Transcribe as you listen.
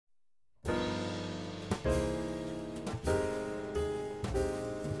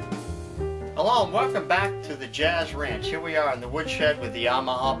Hello and welcome back to the Jazz Ranch. Here we are in the woodshed with the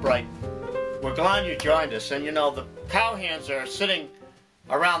Yamaha Upright. We're glad you joined us, and you know the cowhands are sitting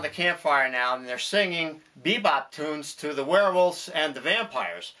around the campfire now and they're singing bebop tunes to the werewolves and the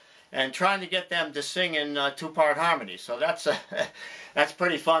vampires and trying to get them to sing in two-part harmony. So that's a that's a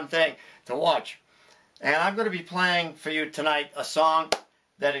pretty fun thing to watch. And I'm going to be playing for you tonight a song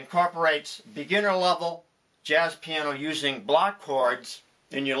that incorporates beginner level jazz piano using block chords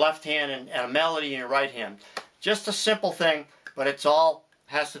in your left hand and a melody in your right hand. Just a simple thing, but it's all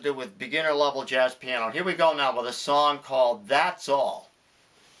has to do with beginner level jazz piano. Here we go now with a song called That's All.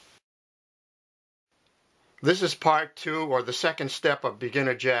 This is part 2, or the second step of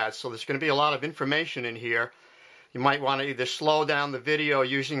beginner jazz, so there's going to be a lot of information in here. You might want to either slow down the video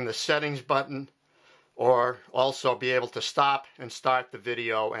using the settings button, or also be able to stop and start the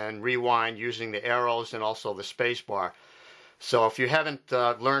video and rewind using the arrows and also the space bar. So if you haven't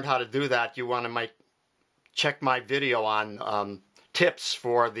learned how to do that, you want to check my video on tips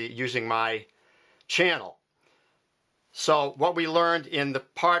for using my channel. So what we learned in the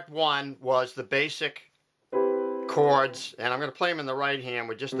part 1 was the basic chords, and I'm going to play them in the right hand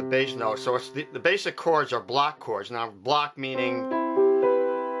with just the bass note. So it's the basic chords are block chords. Now block meaning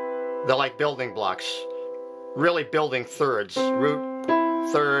they're like building blocks, really building thirds, root,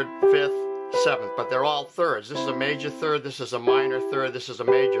 third, fifth, seventh, but they're all thirds. This is a major third, this is a minor third, this is a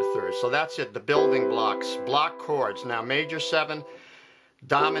major third. So that's it, the building blocks, block chords. Now major 7,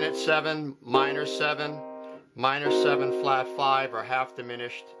 dominant 7, minor 7, minor 7 flat 5 or half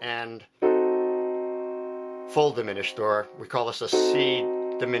diminished, and full diminished, or we call this a C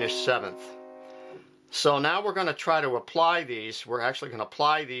diminished 7th. So now we're going to try to apply these. We're actually going to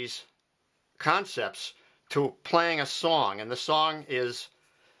apply these concepts to playing a song, and the song is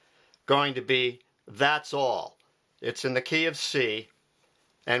going to be That's All. It's in the key of C,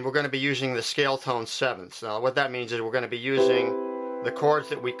 and we're going to be using the scale tone 7ths. Now what that means is we're going to be using the chords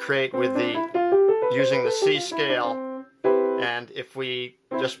that we create with using the C scale, and if we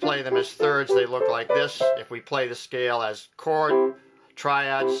just play them as thirds, they look like this. If we play the scale as chord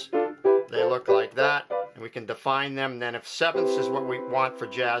triads, they look like that, and we can define them. And then if 7ths is what we want for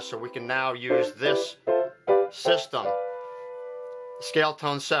jazz, so we can now use this system, scale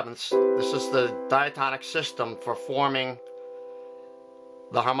tone 7ths. This is the diatonic system for forming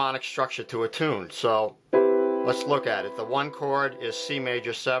the harmonic structure to a tune. So let's look at it. The 1 chord is C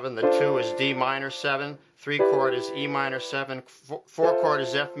major 7, the 2 is D minor 7, 3 chord is E minor 7, 4 chord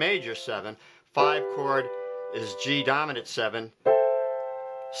is F major 7, 5 chord is G dominant 7,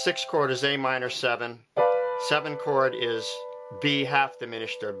 6 chord is A minor 7, 7 chord is B half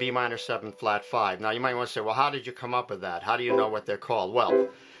diminished, or B minor 7 flat 5. Now you might want to say, well, how did you come up with that? How do you know what they're called? Well,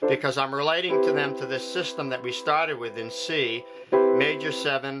 because I'm relating to them to this system that we started with in C, major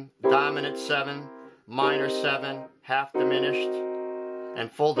 7, dominant 7, minor 7, half diminished,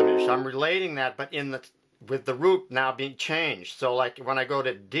 and full diminished. I'm relating that, but with the root now being changed. So like when I go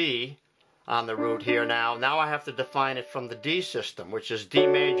to D on the root here now I have to define it from the D system, which is D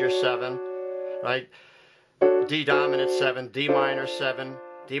major 7, right? D dominant 7, D minor 7,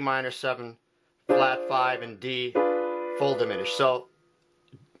 D minor 7 flat 5, and D full diminished. So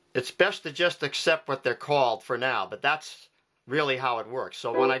it's best to just accept what they're called for now, but that's really how it works.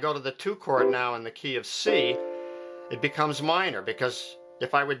 So when I go to the 2 chord now in the key of C, it becomes minor, because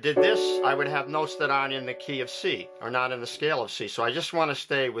if I did this, I would have notes that aren't in the key of C, or not in the scale of C. So I just want to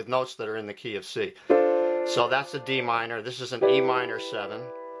stay with notes that are in the key of C. So that's a D minor, this is an E minor 7,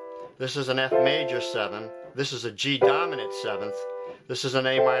 this is an F major 7, this is a G dominant 7th, this is an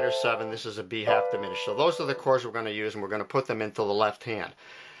A minor 7, this is a B half diminished. So those are the chords we're going to use, and we're going to put them into the left hand.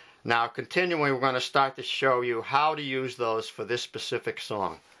 Now continuing, we're going to start to show you how to use those for this specific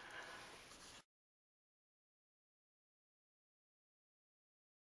song.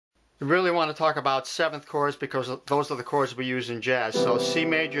 We really want to talk about 7th chords because those are the chords we use in jazz. So C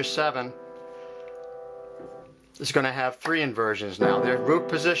major 7 is going to have 3 inversions now. There's root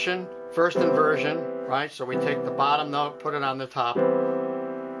position, first inversion, right? So we take the bottom note, put it on the top.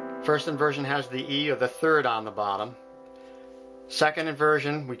 First inversion has the E, or the third, on the bottom. Second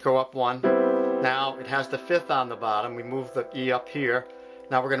inversion, we go up 1. Now it has the 5th on the bottom. We move the E up here.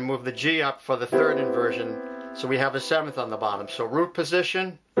 Now we're going to move the G up for the 3rd inversion. So we have a 7th on the bottom. So root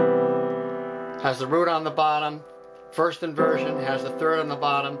position has the root on the bottom. First inversion has the 3rd on the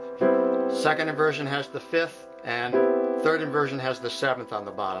bottom. Second inversion has the 5th. And 3rd inversion has the 7th on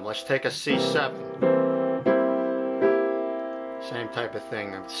the bottom. Let's take a C7. Same type of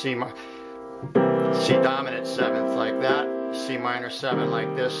thing. C dominant 7th like that. C minor 7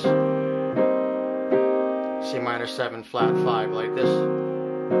 like this. C minor 7 flat 5 like this,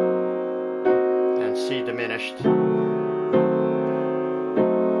 and C diminished.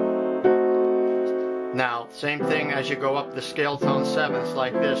 Now, same thing as you go up the scale tone sevenths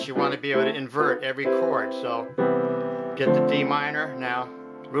like this, you want to be able to invert every chord. So get the D minor, now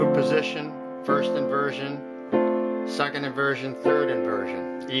root position, first inversion, second inversion, third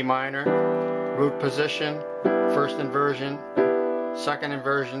inversion. E minor, root position, first inversion, second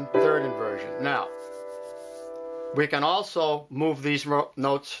inversion, third inversion. Now, we can also move these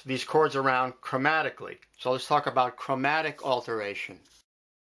notes, these chords around chromatically. So let's talk about chromatic alteration.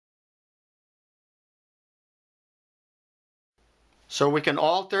 So we can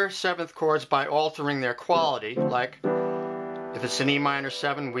alter seventh chords by altering their quality. Like if it's an E minor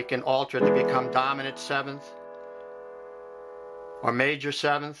 7, we can alter it to become dominant 7th or major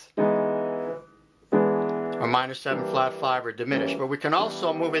 7th or minor 7 flat 5 or diminished. But we can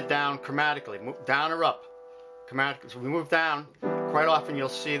also move it down chromatically, down or up chromatically. So we move down, quite often you'll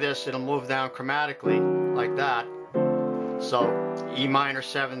see this, it'll move down chromatically like that. So E minor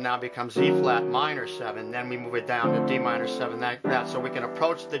 7 now becomes E flat minor 7, then we move it down to D minor 7 like that. So we can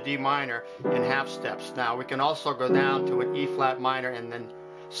approach the D minor in half steps. Now we can also go down to an E flat minor and then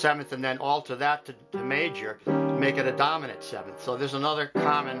 7th and then alter that to major, make it a dominant 7th. So there's another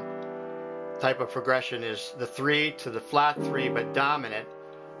common type of progression is the 3 to the flat 3 but dominant,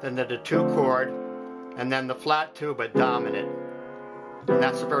 then the 2 chord, and then the flat 2 but dominant. And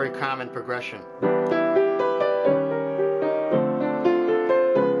that's a very common progression.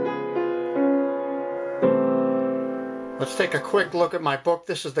 Let's take a quick look at my book.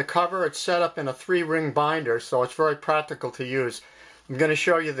 This is the cover. It's set up in a 3-ring binder, so it's very practical to use. I'm going to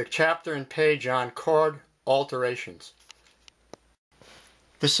show you the chapter and page on chord alterations.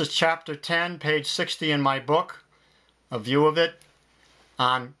 This is chapter 10, page 60 in my book, a view of it.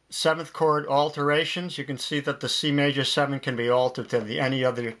 On 7th chord alterations, you can see that the C major 7 can be altered to any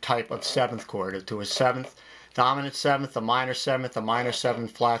other type of 7th chord, to a 7th, dominant 7th, a minor 7th, a minor 7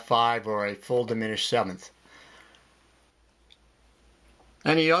 flat 5, or a full diminished 7th.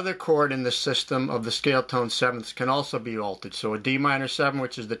 Any other chord in the system of the scale tone 7ths can also be altered. So a D minor 7,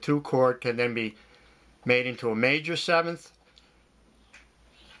 which is the 2 chord, can then be made into a major 7th,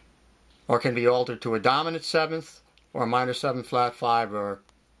 or can be altered to a dominant 7th, or a minor 7 flat 5, or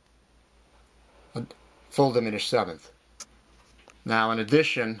a full diminished 7th. Now, in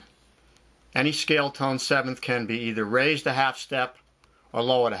addition, any scale tone 7th can be either raised a half step or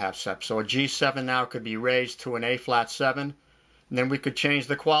lowered a half step. So a G7 now could be raised to an A flat 7, and then we could change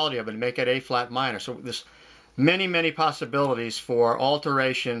the quality of it and make it A flat minor. So there's many possibilities for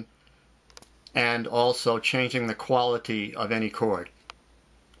alteration and also changing the quality of any chord.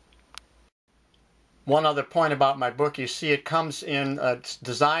 One other point about my book, you see it comes in, it's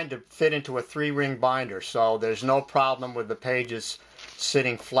designed to fit into a 3-ring binder, so there's no problem with the pages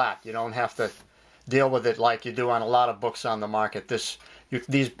sitting flat. You don't have to deal with it like you do on a lot of books on the market.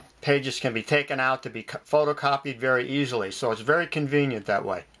 These pages can be taken out to be photocopied very easily, so it's very convenient that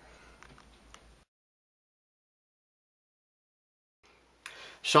way.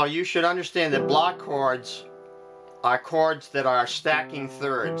 So you should understand that block chords are chords that are stacking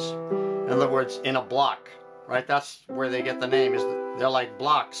thirds. In other words, in a block, right? That's where they get the name, is they're like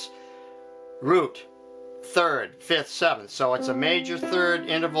blocks. Root, third, fifth, seventh. So it's a major third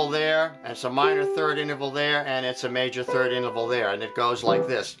interval there, and it's a minor third interval there, and it's a major third interval there, and it goes like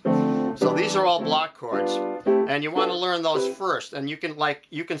this. So these are all block chords, and you want to learn those first. And you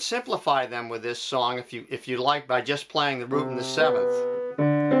can simplify them with this song if you like, by just playing the root in the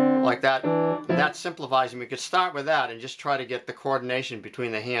 7th, like that. And that simplifies them. You could start with that and just try to get the coordination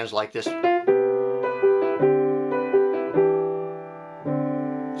between the hands like this.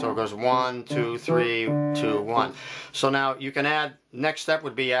 So it goes 1, 2, 3, 2, 1. So now you can add, next step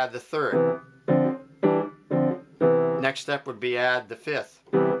would be add the third. Next step would be add the fifth.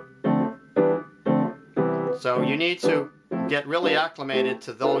 So you need to get really acclimated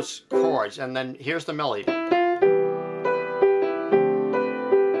to those chords, and then here's the melody.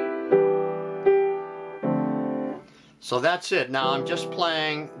 So that's it. Now I'm just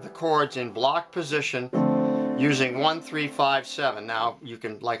playing the chords in block position using 1, 3, 5, 7. Now you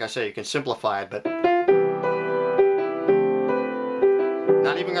can, like I say, you can simplify it, but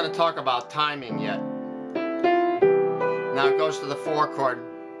not even going to talk about timing yet. Now it goes to the 4 chord.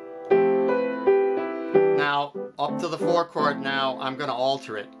 Now up to the 4 chord, now I'm going to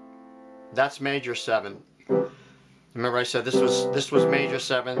alter it. That's major 7. Remember I said this was major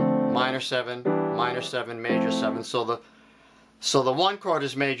 7, minor 7, minor 7, major 7. So the 1 chord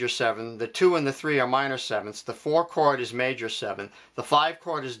is major 7, the 2 and the 3 are minor 7s, the 4 chord is major 7, the 5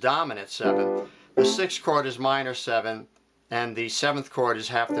 chord is dominant 7, the 6th chord is minor 7, and the 7th chord is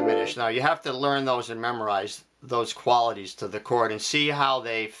half diminished. Now you have to learn those and memorize those qualities to the chord and see how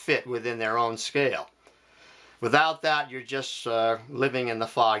they fit within their own scale. Without that, you're just living in the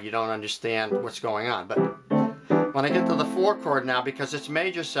fog. You don't understand what's going on. But when I get to the 4 chord now, because it's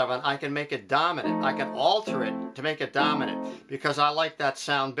major 7, I can make it dominant. I can alter it to make it dominant because I like that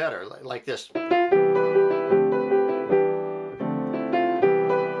sound better, like this.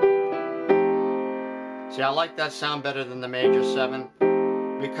 See, I like that sound better than the major 7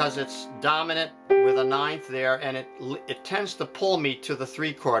 because it's dominant with a 9th there, and it tends to pull me to the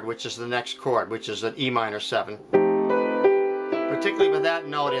 3 chord, which is the next chord, which is an E minor 7. Particularly with that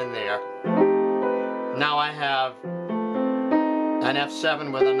note in there. Now I have an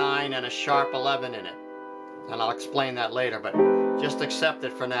F7 with a 9 and a sharp 11 in it. And I'll explain that later, but just accept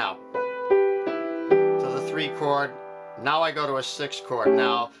it for now. To the 3 chord. Now I go to a 6 chord.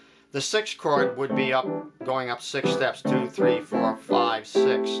 Now, the 6th chord would be going up 6 steps, 2, 3, 4, 5,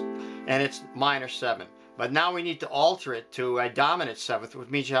 6, and it's minor 7. But now we need to alter it to a dominant 7th, which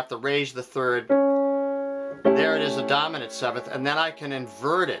means you have to raise the 3rd. There it is, a dominant 7th, and then I can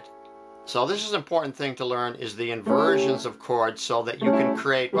invert it. So this is an important thing to learn, is the inversions of chords, so that you can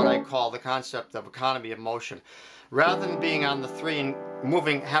create what I call the concept of economy of motion. Rather than being on the 3 and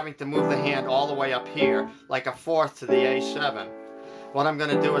having to move the hand all the way up here, like a 4th to the A7, what I'm going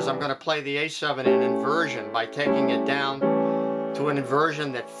to do is I'm going to play the A7 in inversion by taking it down to an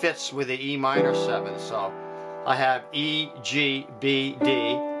inversion that fits with the E minor 7. So I have E, G, B,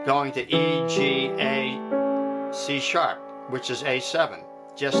 D going to E, G, A, C sharp, which is A7.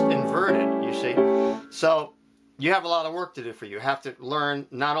 Just inverted, you see. So you have a lot of work to do for you. You have to learn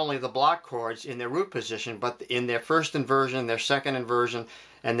not only the block chords in their root position, but in their first inversion, their second inversion,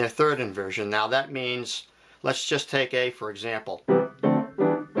 and their third inversion. Now that means, let's just take A for example.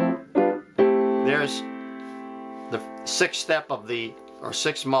 There's the 6th step of the, or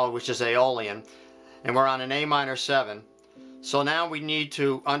 6th mode, which is Aeolian, and we're on an A minor 7. So now we need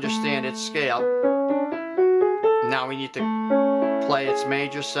to understand its scale. Now we need to play its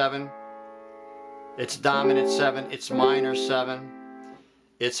major 7, its dominant 7, its minor 7,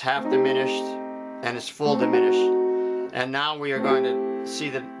 its half diminished, and its full diminished. And now we are going to see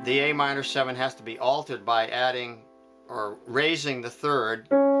that the A minor 7 has to be altered by adding or raising the 3rd,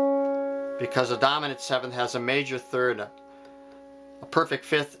 because a dominant 7th has a major 3rd, a perfect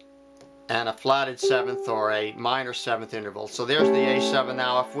 5th, and a flatted 7th or a minor 7th interval. So there's the A7.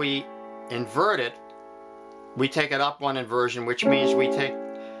 Now if we invert it, we take it up one inversion, which means we take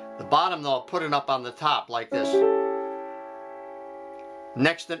the bottom note, put it up on the top like this.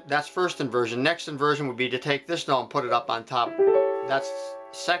 Next, that's first inversion. Next inversion would be to take this note and put it up on top. That's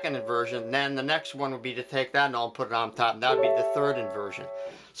second inversion. Then the next one would be to take that note and put it on top, and that would be the third inversion.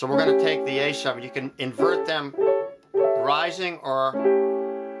 So we're going to take the A7. You can invert them rising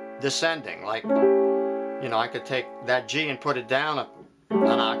or descending. Like, you know, I could take that G and put it down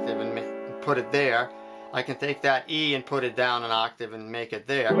an octave and put it there. I can take that E and put it down an octave and make it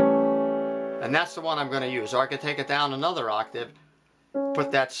there. And that's the one I'm going to use. Or I could take it down another octave,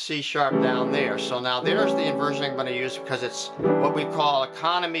 put that C sharp down there. So now there's the inversion I'm going to use, because it's what we call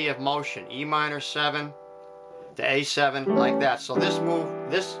economy of motion. E minor 7 to A7 like that. So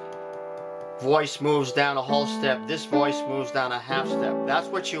this voice moves down a whole step. This voice moves down a half step. That's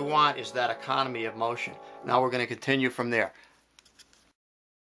what you want, is that economy of motion. Now we're going to continue from there.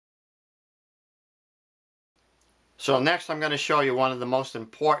 So next I'm going to show you one of the most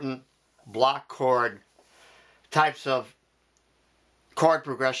important block chord types of chord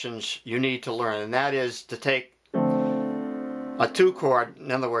progressions you need to learn, and that is to take a 2 chord,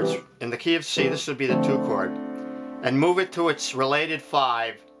 in other words, in the key of C, this would be the 2 chord, and move it to its related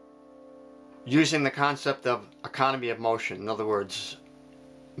 5 using the concept of economy of motion. In other words,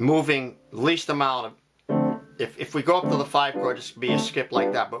 moving least amount of, if we go up to the 5 chord, it's be a skip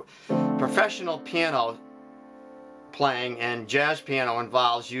like that. But professional piano playing and jazz piano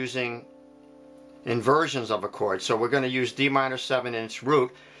involves using inversions of a chord. So we're going to use D minor 7 in its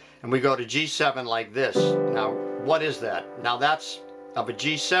root, and we go to G7 like this. Now what is that? Now that's of a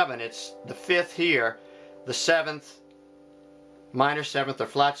G7, it's the 5th here, the 7th, minor 7th or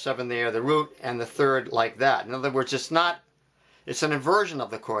flat 7 there, the root, and the 3rd like that. In other words, it's an inversion of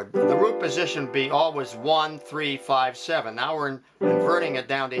the chord. The root position would be always 1, 3, 5, 7. Now we're inverting it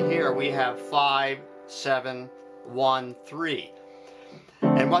down to here. We have 5, 7, 1, 3.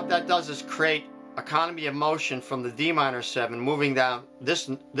 And what that does is create economy of motion from the D minor 7, moving down this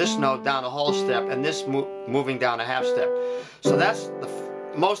note down a whole step, and this moving down a half step. So that's the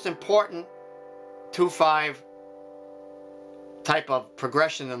most important 2-5 type of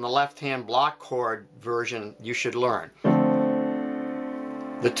progression in the left-hand block chord version you should learn.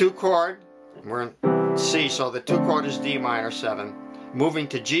 The 2 chord, we're in C, so the 2 chord is D minor 7. Moving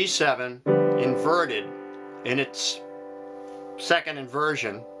to G7, inverted in its second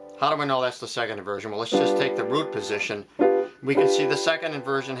inversion. How do we know that's the second inversion? Well, let's just take the root position. We can see the second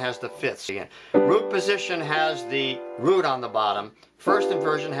inversion has the 5th. Again, root position has the root on the bottom. First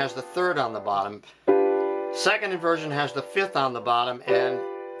inversion has the 3rd on the bottom. Second inversion has the 5th on the bottom, and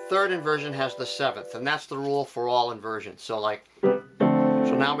third inversion has the 7th. And that's the rule for all inversions. So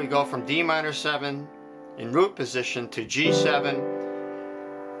now we go from D minor 7 in root position to G7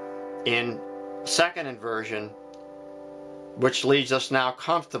 in second inversion, which leads us now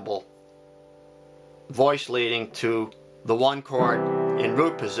comfortable voice leading to the 1 chord in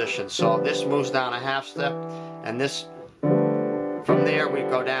root position. So this moves down a half step, and this, from there we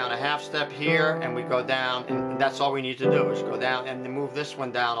go down a half step here, and we go down, and that's all we need to do is go down and move this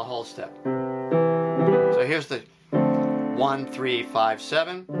one down a whole step. So here's the 1, 3, 5,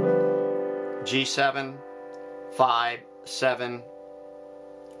 7, G7, 5, 7,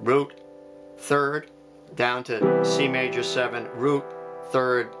 root, 3rd, down to C major 7, root,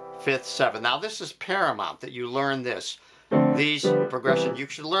 3rd, 5th, 7. Now this is paramount that you learn this. These progressions, you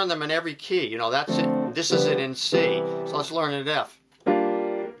should learn them in every key. You know, that's it. This is it in C. So let's learn it in F.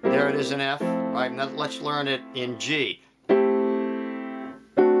 There it is in F. Right, now let's learn it in G.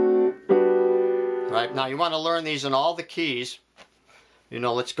 Right, now you want to learn these in all the keys. You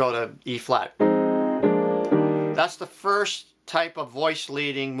know, let's go to E flat. That's the first type of voice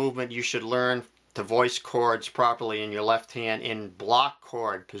leading movement you should learn to voice chords properly in your left hand in block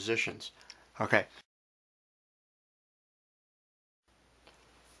chord positions. Okay.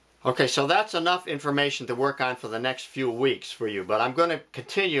 Okay, so that's enough information to work on for the next few weeks for you, but I'm going to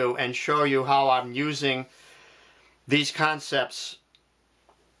continue and show you how I'm using these concepts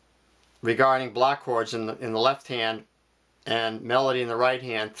regarding block chords in the left hand and melody in the right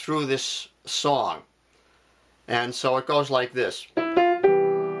hand through this song. And so it goes like this.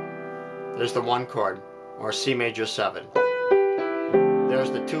 There's the 1 chord, or C major 7. There's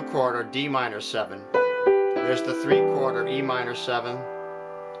the 2 chord, or D minor 7. There's the 3 chord, or E minor 7.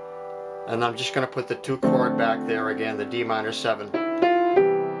 And I'm just going to put the 2 chord back there again, the D minor 7. Then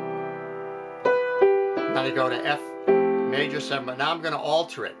I go to F major 7, but now I'm going to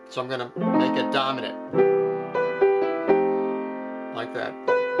alter it. So I'm going to make it dominant. Like that.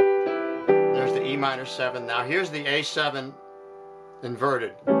 There's the E minor 7. Now here's the A7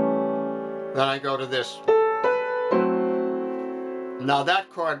 inverted. Then I go to this. Now that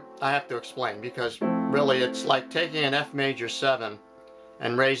chord I have to explain, because really it's like taking an F major 7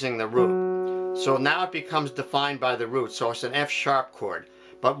 and raising the root. So now it becomes defined by the root, so it's an F sharp chord.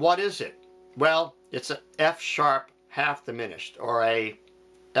 But what is it? Well, it's an F sharp half diminished, or a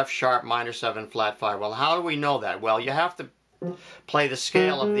F sharp minor 7 flat 5. Well, how do we know that? Well, you have to play the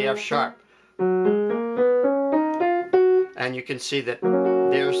scale of the F sharp. And you can see that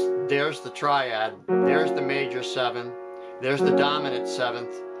there's the triad, there's the major 7, there's the dominant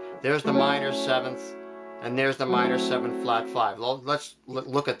 7th, there's the minor 7th, and there's the minor 7 flat 5. Well, let's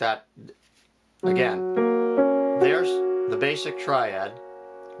look at that again. There's the basic triad,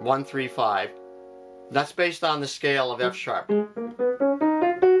 1, 3, 5. That's based on the scale of F sharp,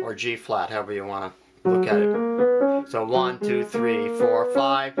 or G flat, however you want to look at it. So 1, 2, 3, 4,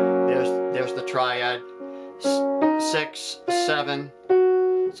 5. There's the triad, 6, 7.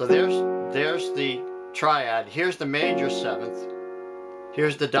 So there's the triad. Here's the major 7th.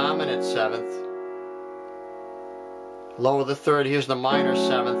 Here's the dominant 7th. Lower the 3rd, here's the minor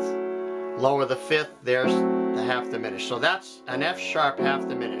 7th. Lower the 5th, there's the half diminished. So that's an F sharp half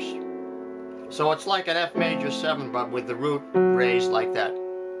diminished. So it's like an F major 7, but with the root raised like that.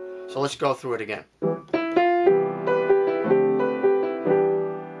 So let's go through it again.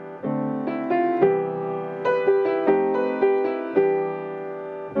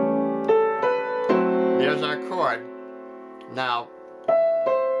 There's our chord. Now,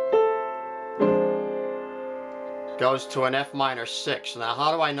 goes to an F minor 6. Now,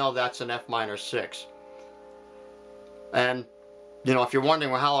 how do I know that's an F minor 6? And, you know, if you're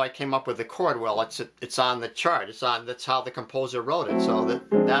wondering, well, how I came up with the chord, well, it's on the chart. That's how the composer wrote it. So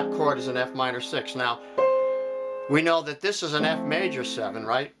that chord is an F minor 6. Now, we know that this is an F major 7,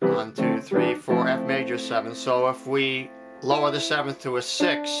 right? 1, 2, 3, 4, F major 7. So if we lower the 7th to a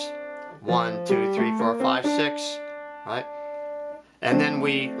 6, 1, 2, 3, 4, 5, 6, right? And then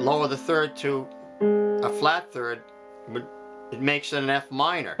we lower the 3rd to a flat 3rd, it makes it an F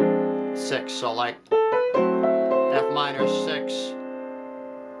minor 6. So like F minor 6.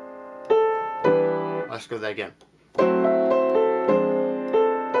 Let's go that again.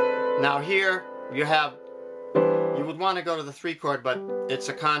 Now here you would want to go to the 3 chord, but it's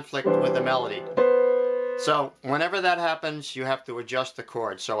a conflict with the melody. So whenever that happens, you have to adjust the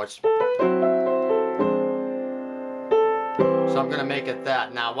chord. So I'm going to make it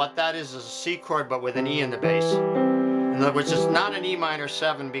that. Now what that is a C chord, but with an E in the bass. In other words, it's not an E minor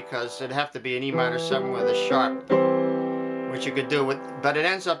 7 because it'd have to be an E minor 7 with a sharp, which you could do with, but it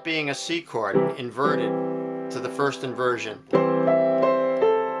ends up being a C chord inverted to the first inversion.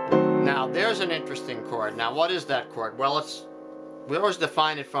 Now there's an interesting chord. Now what is that chord? Well, we always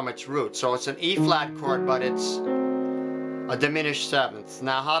define it from its root. So it's an E flat chord, but it's a diminished 7th.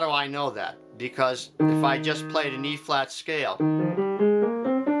 Now how do I know that? Because if I just played an E flat scale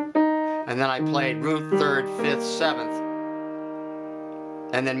and then I played root 3rd, 5th, 7th,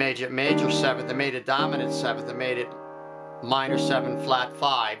 and then made it major 7th, and made it dominant 7th, and made it minor 7 flat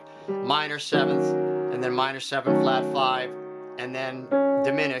 5, minor 7th, and then minor 7 flat 5, and then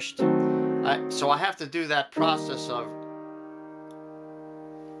diminished. So I have to do that process of,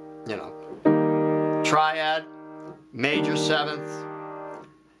 you know, triad, major 7th,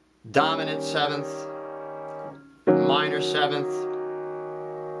 dominant 7th, minor 7th,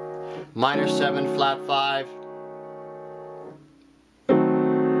 minor 7 flat 5,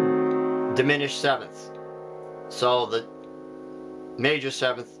 diminished 7th. So the major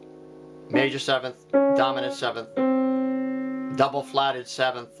 7th, dominant 7th, double flatted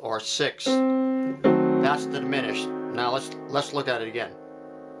 7th or 6th. That's the diminished. Now let's look at it again.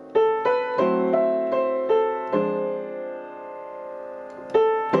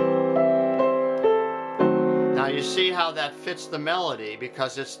 Now you see how that fits the melody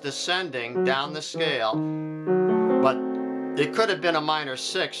because it's descending down the scale, but it could have been a minor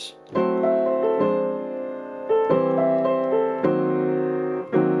 6.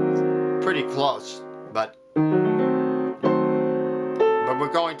 Pretty close, but we're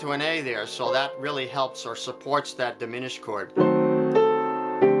going to an A there, so that really helps or supports that diminished chord.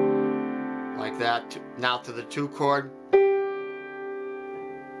 Like that. Now to the 2 chord.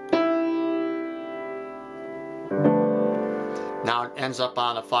 Now it ends up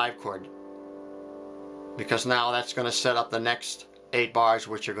on a 5 chord. Because now that's going to set up the next 8 bars,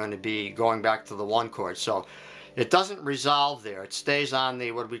 which are going to be going back to the 1 chord. So it doesn't resolve there. It stays on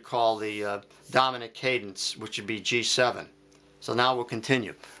the, what we call the dominant cadence, which would be G7. So now we'll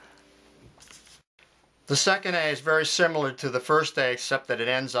continue. The second A is very similar to the first A, except that it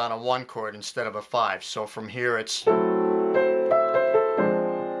ends on a 1 chord instead of a 5. So from here it's 2,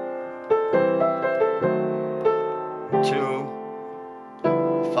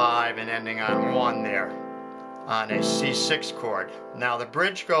 5, and ending on 1 there on a C6 chord. Now the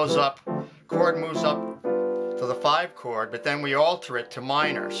bridge goes up, chord moves up to the 5 chord, but then we alter it to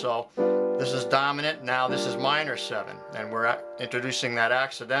minor. So this is dominant, now this is minor 7, and we're introducing that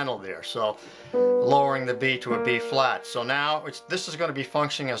accidental there. So lowering the B to a B flat. So now this is going to be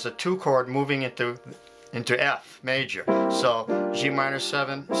functioning as a 2 chord moving into F major. So G minor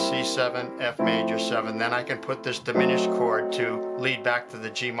 7, C7, F major 7. Then I can put this diminished chord to lead back to the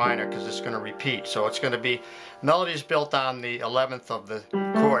G minor because it's going to repeat. So it's going to be melodies built on the 11th of the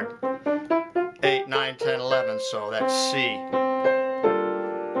chord. 8, 9, 10, 11, so that's C.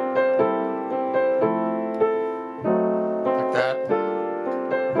 Like that.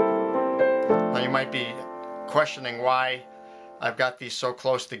 Now you might be questioning why I've got these so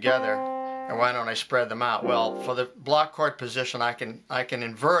close together and why don't I spread them out. Well, for the block chord position I can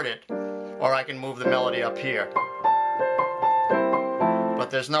invert it, or I can move the melody up here.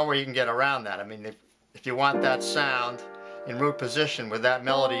 But there's no way you can get around that. I mean, if you want that sound in root position with that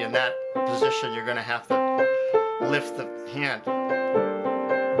melody in that position, you're going to have to lift the hand,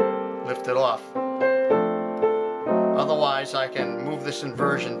 lift it off. Otherwise I can move this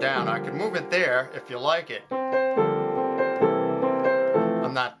inversion down. I can move it there if you like it. I'm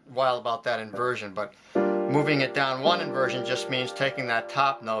not wild about that inversion, but moving it down 1 inversion just means taking that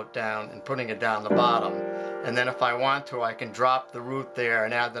top note down and putting it down the bottom. And then if I want to, I can drop the root there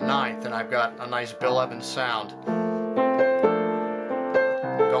and add the 9th, and I've got a nice Bill Evans sound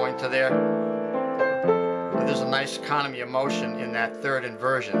going to there. And there's a nice economy of motion in that 3rd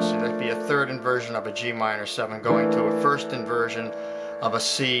inversion. So there'd be a 3rd inversion of a G minor 7 going to a 1st inversion of a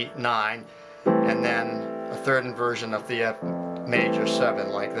C9, and then a 3rd inversion of the F major 7,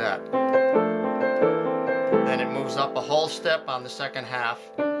 like that. Then it moves up a whole step on the 2nd half.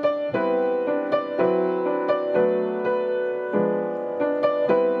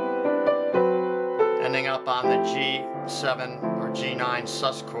 Ending up on the G7 or G9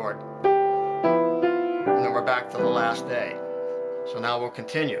 sus chord. And then we're back to the last A. So now we'll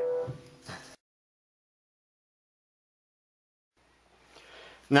continue.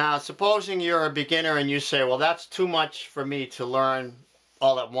 Now, supposing you're a beginner and you say, well, that's too much for me to learn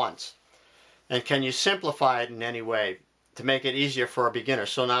all at once. And can you simplify it in any way to make it easier for a beginner?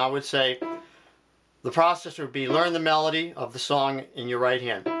 So now I would say the process would be learn the melody of the song in your right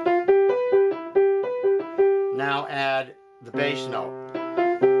hand. Now add the bass note.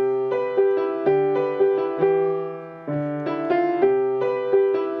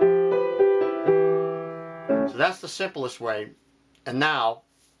 So that's the simplest way. And now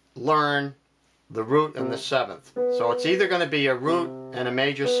learn the root and the seventh. So it's either going to be a root and a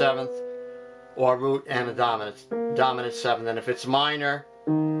major seventh, or a root and a dominant seventh. And if it's minor,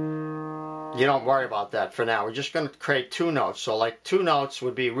 you don't worry about that for now. We're just going to create two notes. So like two notes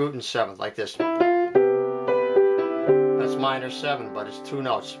would be root and seventh, like this. That's minor seven, but it's two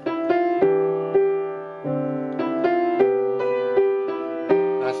notes.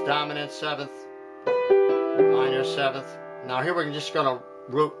 That's dominant seventh, minor seventh. Now here we're just going to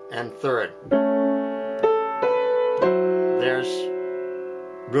root and third. There's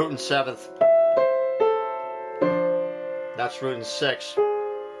root and seventh. That's root and sixth.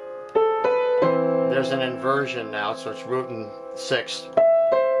 There's an inversion now, so it's root and sixth.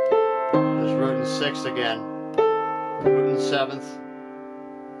 There's root and sixth again. Root and seventh.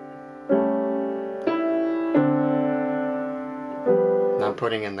 Now I'm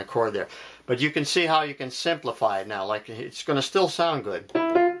putting in the chord there. But you can see how you can simplify it now. Like, it's going to still sound good.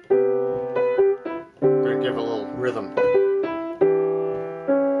 I'm going to give it a little rhythm.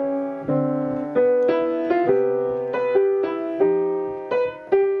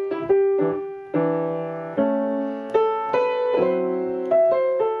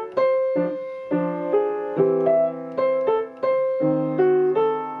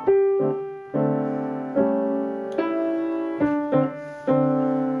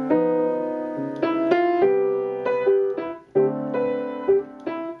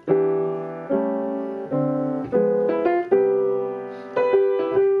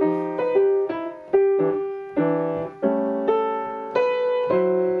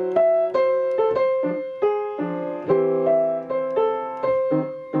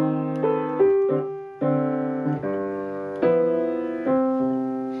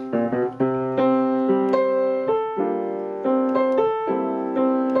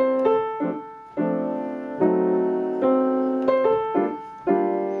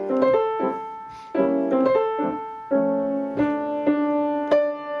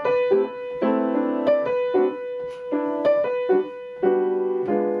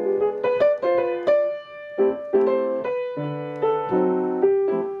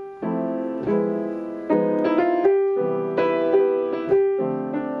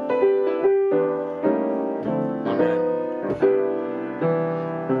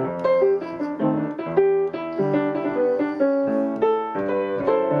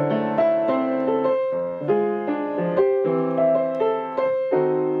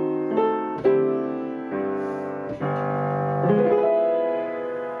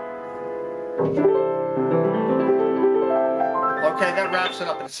 Okay, that wraps it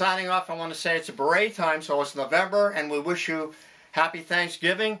up. And signing off, I want to say it's a beret time, so it's November, and we wish you happy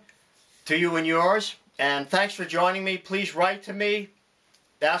Thanksgiving to you and yours. And thanks for joining me. Please write to me,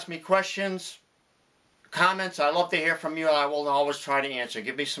 ask me questions, comments. I love to hear from you, and I will always try to answer.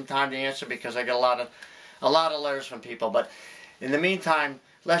 Give me some time to answer because I get a lot of letters from people. But in the meantime,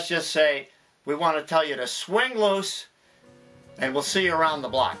 let's just say we want to tell you to swing loose, and we'll see you around the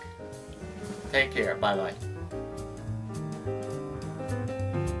block. Take care. Bye-bye.